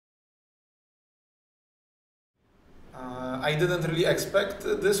I didn't really expect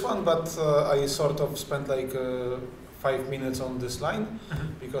this one, but I sort of spent like 5 minutes on this line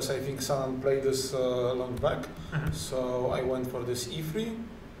because I think Sanan played this long back. So I went for this e3,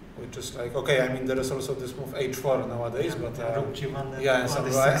 which is like, okay, I mean there is also this move h4 nowadays, but yeah, so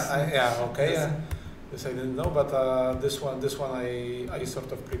this I didn't know, but this one I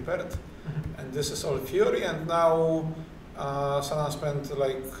sort of prepared, and this is all theory. And now Sanan spent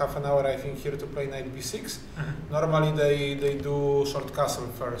like half an hour, I think, here to play knight b6. Normally they do short castle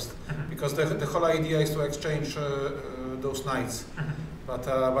first, because the whole idea is to exchange those knights.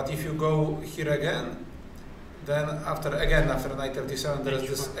 But if you go here again, then after knight f7 there is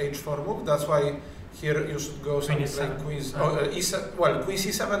this h4 move. That's why here you should go something like queen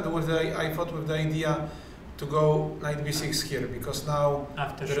c7 with I thought with the idea to go knight b6 here, because now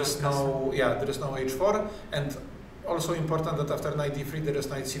there is no h4, and also important that after knight d3 there is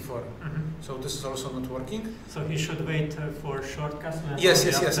knight c4. So this is also not working. So he should wait for short castle. Yes.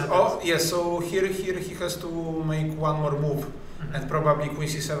 Yes. So here he has to make one more move, and probably queen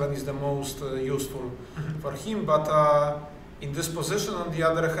c7 is the most useful for him. But in this position, on the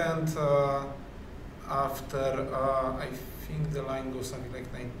other hand, after I think the line goes something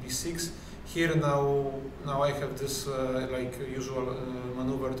like knight b6. Here now I have this like usual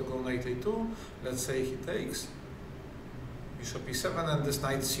maneuver to go knight a2. Let's say he takes bishop e7 and this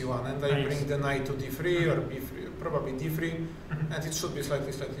knight c1, and I bring the knight to d3 or b3, probably d3, and it should be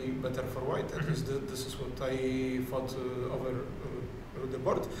slightly better for white. At least this is what I thought over the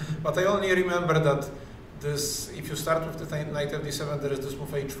board. But I only remember that this, if you start with the knight f7, there is this move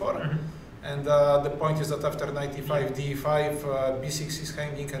h4. And the point is that after knight e5, d5, b6 is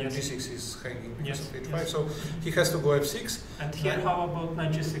hanging and g6 is hanging because of h5. So he has to go f6. And here, how about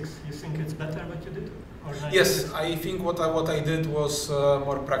knight g6? You think it's better what you did? Or yes, g6? I think what I did was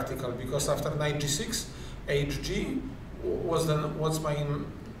more practical, because after knight g6, hg was then what's my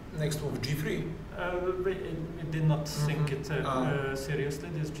next move, g3. We did not think it seriously.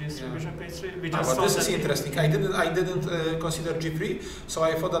 This g3 bishop h3. We just but this is interesting. I didn't consider g3, so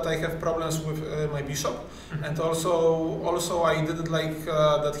I thought that I have problems with my bishop, and also I didn't like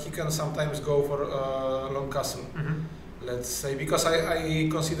that he can sometimes go for long castle. Let's say, because I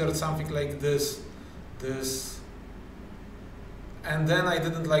considered something like this, and then I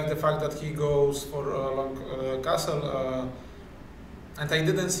didn't like the fact that he goes for long castle. And I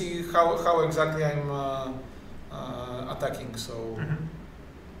didn't see how exactly I'm attacking. So,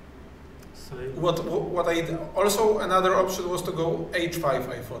 what I did, also another option was to go h5.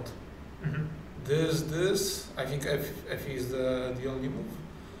 I thought this. I think f is the only move.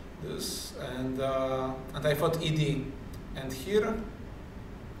 This and I thought ed, and here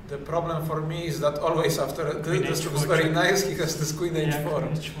the problem for me is that always after this looks very nice, he has this queen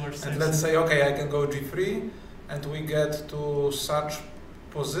h4, and let's say okay, I can go g3. And we get to such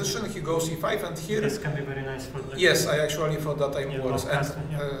position, he goes e5, and here... This can be very nice for black. Yes, I actually thought that time works.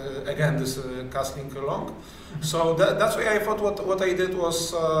 And again, this castling along. So that's why I thought what I did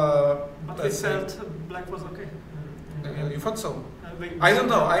was... but we felt black was okay. You thought so? I don't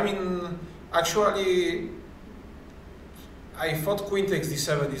know. I mean, actually, I thought queen takes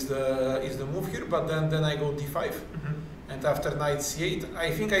d7 is the move here, but then I go d5. And after knight c8,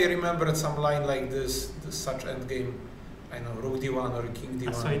 I think I remembered some line like this such endgame. I know, rook d1 or king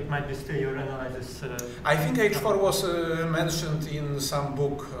d1. So it might be still your analysis. I think h4 was mentioned in some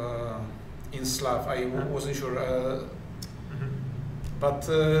book in Slav. I wasn't sure. But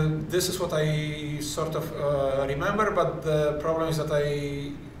this is what I sort of remember. But the problem is that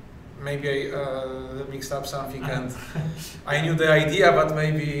I mixed up something, and I knew the idea, but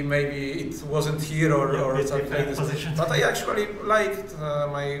maybe it wasn't here or something like this. But I actually liked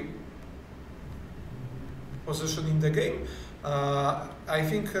my position in the game. I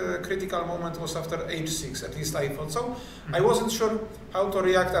think critical moment was after h6. At least I thought so. I wasn't sure how to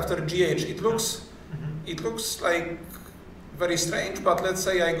react after gh. It looks like very strange, but let's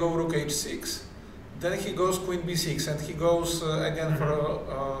say I go rook h6. Then he goes queen b6, and he goes again for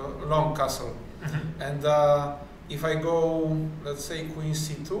a long castle. And if I go, let's say, queen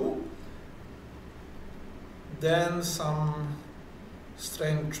c2, then some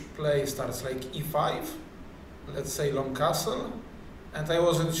strange play starts, like e5, let's say long castle, and I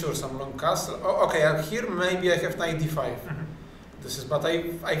wasn't sure, some long castle. Oh, okay, here maybe I have knight d5. This is, but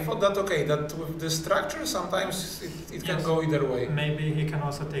I thought that okay, that with this structure sometimes it can go either way. Maybe he can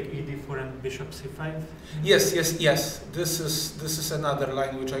also take ed4 and bishop c5. Yes. This is another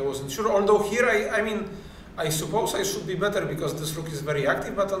line which I wasn't sure. Although here I mean I suppose I should be better because this rook is very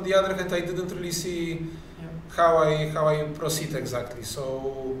active. But on the other hand, I didn't really see how I proceed exactly.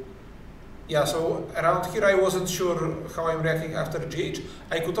 So Yeah, so around here I wasn't sure how I'm reacting after GH.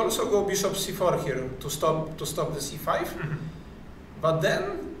 I could also go bishop c4 here to stop the c5, but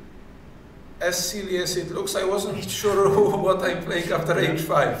then, as silly as it looks, I wasn't sure what I'm playing after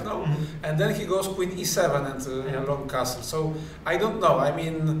h5, no? And then he goes queen e7 and long castle. So I don't know. I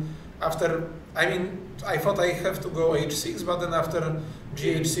mean, I thought I have to go h6, but then after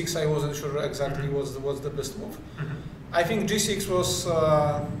gh6, I wasn't sure exactly what's the best move. I think g6 was.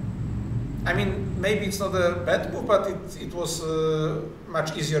 I mean, maybe it's not a bad move, but it was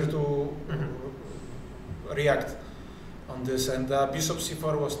much easier to react on this. And bishop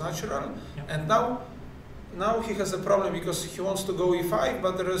c4 was natural. And now he has a problem because he wants to go e5,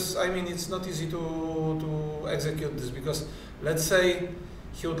 but there is, I mean, it's not easy to execute this because let's say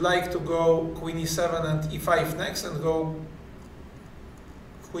he would like to go queen e7 and e5 next and go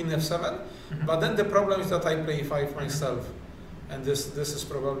queen f7, but then the problem is that I play e5 myself. And this is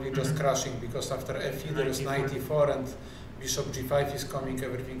probably just crashing because after fe there is knight e4 and bishop g5 is coming,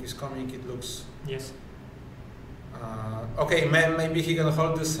 everything is coming, it looks... Yes. Okay, maybe he can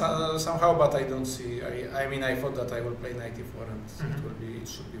hold this somehow, but I don't see. I mean, I thought that I will play knight e4 and it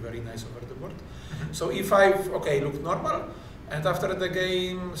should be very nice over the board. So e5, okay, looked normal. And after the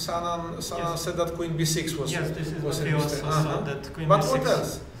game, Sanan said that queen b6 was... Yes, this is what he also saw, that queen but b6. What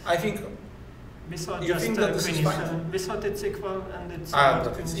else? I think... We saw you just think that this is fine? We thought it's equal and it's...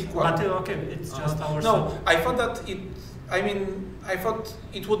 but it's equal. But okay, it's just our... No, I thought that it... I mean, I thought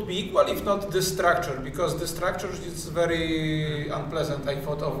it would be equal if not this structure, because the structure is very unpleasant, I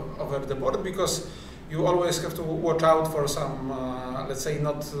thought, over the board, because you always have to watch out for some, let's say,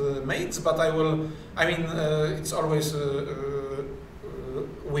 not mates, but it's always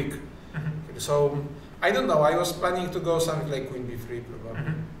weak. So, I don't know, I was planning to go something like queen b3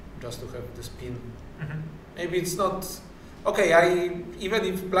 probably, just to have this pin. Maybe it's not... Okay, even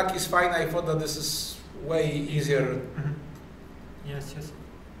if black is fine, I thought that this is way easier yes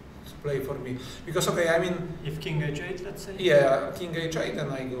to play for me. Because, okay, I mean... If king h8, let's say? Yeah, king h8,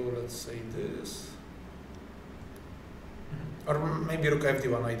 and I go, let's say, this. Or maybe rook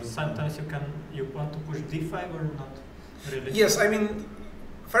fd1, I do. Sometimes you want to push d5 or not really? Yes, I mean,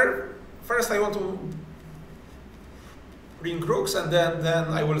 first I want to bring rooks, and then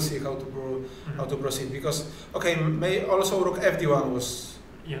I will see how to proceed. Because, okay, also rook fd1 was...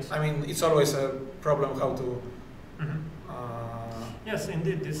 Yes. I mean, it's always a problem how to... Yes,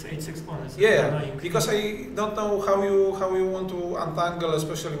 indeed, this h6 pawn is annoying. Because I don't know how you want to untangle,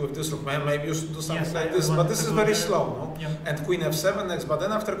 especially with this rook. Maybe you should do something like this, but this is very slow, no? Yeah. And queen f7 next, but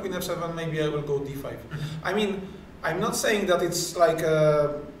then after queen f7, maybe I will go d5. I mean, I'm not saying that it's like...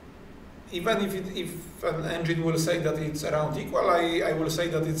 even if an engine will say that it's around equal, I will say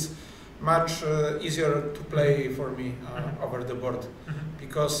that it's much easier to play for me over the board.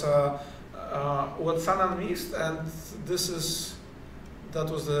 Because what Sanan missed, and that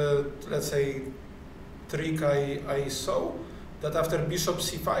was the, let's say, trick I saw, that after bishop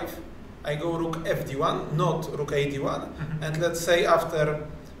c5, I go rook fd1, not rook ad1, and let's say after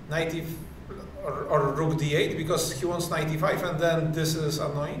knight or rook d8, because he wants knight e5, and then this is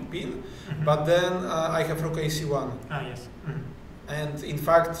annoying pin, but then I have rook ac1. Yes. And in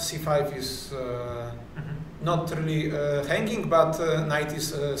fact, c5 is not really hanging, but knight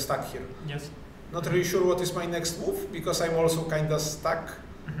is stuck here. Yes. Not really sure what is my next move, because I'm also kind of stuck.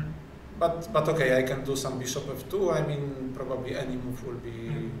 But okay, I can do some bishop f2. I mean, probably any move will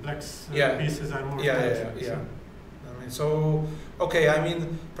be... Black's pieces are more tight. Yeah. I mean, so, okay, I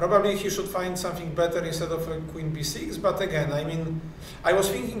mean, probably he should find something better instead of queen b6, but again, I mean, I was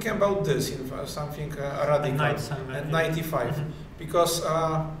thinking about this, something radical, and knight e5, because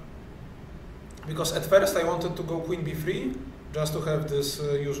at first I wanted to go queen b3, just to have this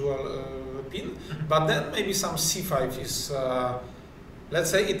usual pin, but then maybe some c5 is, let's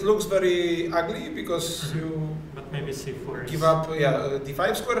say it looks very ugly, because you but maybe c4 give up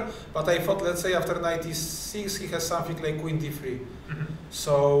d5 square, but I thought, let's say after knight e6 he has something like queen d3,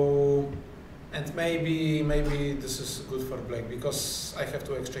 so, and maybe this is good for black, because I have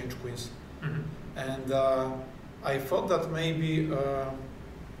to exchange queens, and I thought that maybe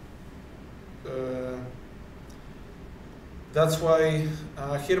that's why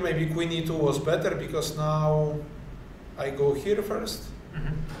here maybe queen e2 was better, because now I go here first,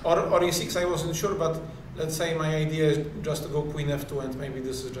 or e6, I wasn't sure, but let's say my idea is just to go queen f2, and maybe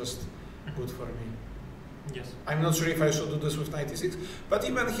this is just good for me. Yes. I'm not sure if I should do this with knight e6, but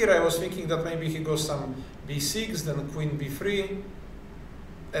even here I was thinking that maybe he goes some b6, then queen b3,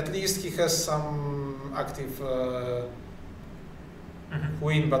 at least he has some active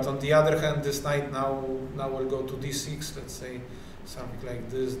queen, but on the other hand, this knight now will go to d6, let's say, something like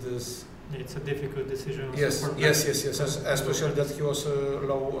this. It's a difficult decision. Yes, especially that he was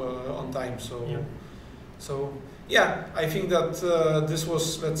low on time. So yeah, I think that this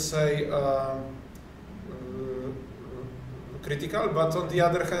was, let's say, critical. But on the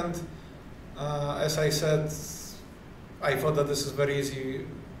other hand, as I said, I thought that this is very easy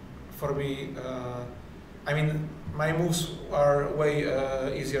for me. I mean, my moves are way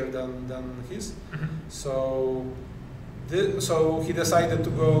easier than his. So he decided to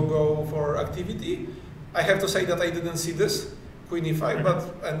go for activity. I have to say that I didn't see this Queen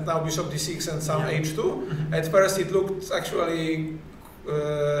E5, and now Bishop D6 and some H2. At first, it looked actually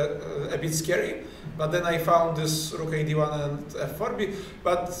a bit scary, but then I found this Rook A-D1 and F4.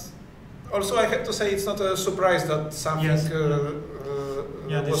 But also, I have to say it's not a surprise that something was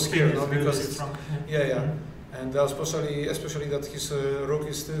here, no? Because really it's strong. And especially that his Rook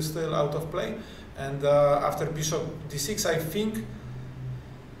is still out of play. And after Bishop D6, I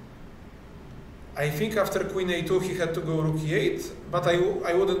think after Queen A2 he had to go Rook E8, but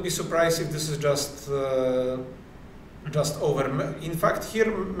I wouldn't be surprised if this is just over. In fact,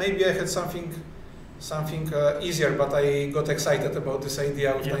 here maybe I had something easier, but I got excited about this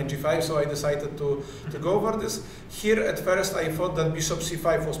idea of knight G5, so I decided to go over this. Here at first I thought that Bishop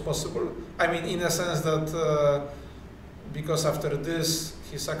C5 was possible. I mean, in a sense that because after this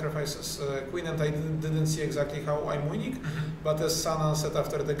he sacrifices Queen, and I didn't see exactly how I'm winning. But as Sanan said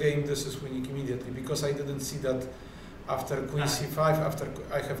after the game, this is winning immediately, because I didn't see that after Queen C5, after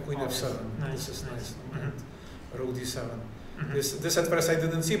I have Queen F7. This is nice. And Rook D7. This at first I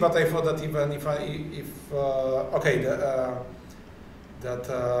didn't see, but I thought that even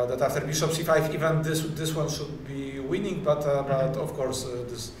that after Bishop C5, even this one should be winning. But of course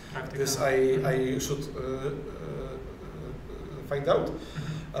this I should find out.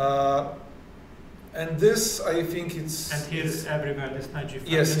 And this, I think it's... And here's everywhere this knight G5.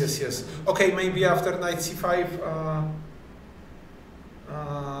 Yes. Okay, maybe after knight C5,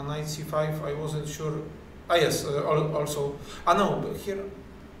 knight C5, I wasn't sure. Yes, also... no, here...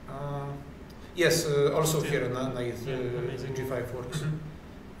 yes, also here, knight G5 works.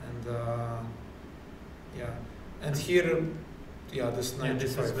 And, and here, this knight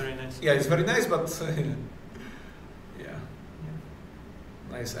this G5. is very nice. Yeah, it's very nice, but...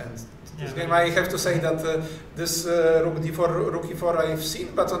 Nice end. This game, I have to say that this Rook D4, Rook E4 I've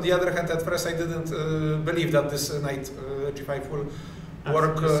seen, but on the other hand, at first I didn't believe that this knight G5 will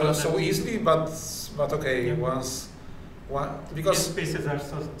work so easily. But okay, because these pieces are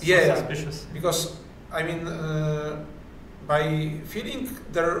so suspicious. Because I mean, by feeling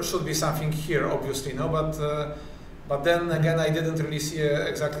there should be something here, obviously, no, but then again I didn't really see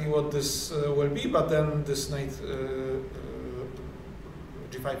exactly what this will be. But then this knight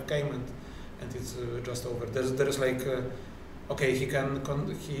G5 came, and it's just over. There's like okay, he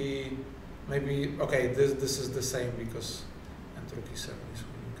maybe okay, this is the same, because and Rook E7 is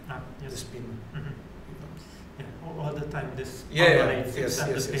winning the spin. All the time this yes. spin.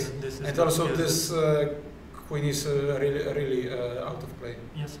 This is and also this Queen is really out of play.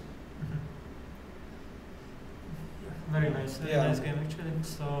 Yes. Very nice, nice game actually.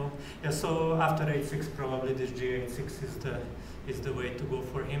 So after A6, probably this G8-6 is the way to go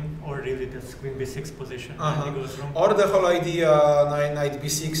for him, or really this Queen B6 position when he goes wrong. Or the whole idea knight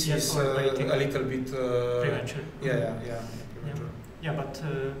B6 is a little bit premature. Premature. Yeah, but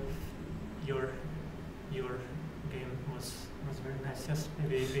your game was very nice. Yes,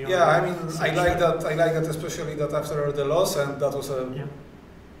 maybe. I mean, I like that especially that after the loss, and that was a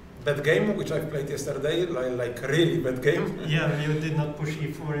bad game which I played yesterday, like really bad game. You did not push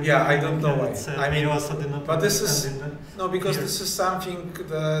E4. I don't know why. I mean, you also did not. But this is because this is something.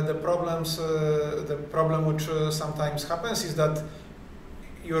 The problem which sometimes happens is that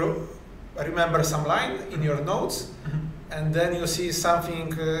you remember some line in your notes, and then you see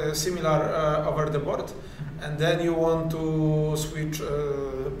something similar over the board, and then you want to switch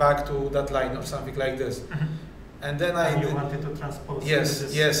back to that line or something like this. And then you wanted to transpose.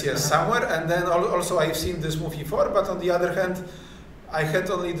 Yes, somewhere. And then also I've seen this move E4, but on the other hand, I had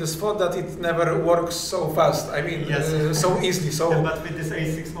only this thought that it never works so fast. I mean, so easily. So. But with this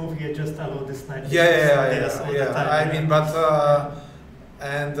A6 move, you just allow this knight. I mean, but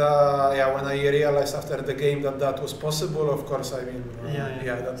when I realized after the game that was possible, of course, I mean,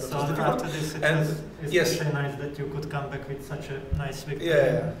 that so was difficult. After this, it's really nice that you could come back with such a nice victory.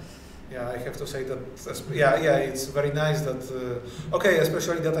 I have to say that. It's very nice that.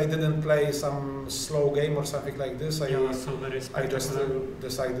 Especially that I didn't play some slow game or something like this. I just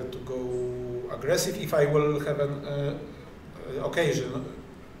decided to go aggressive if I will have an occasion.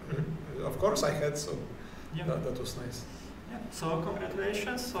 Of course, I had, so that was nice. So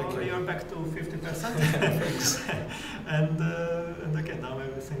congratulations. So Thank you. you're back to 50%. Thanks. and again, now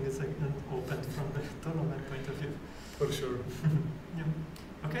everything is open from the tournament point of view. For sure. Yeah.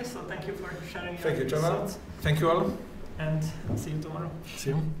 Okay, so thank you for sharing Thank your you, Trevor. thoughts. Thank you all. And see you tomorrow. See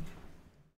you.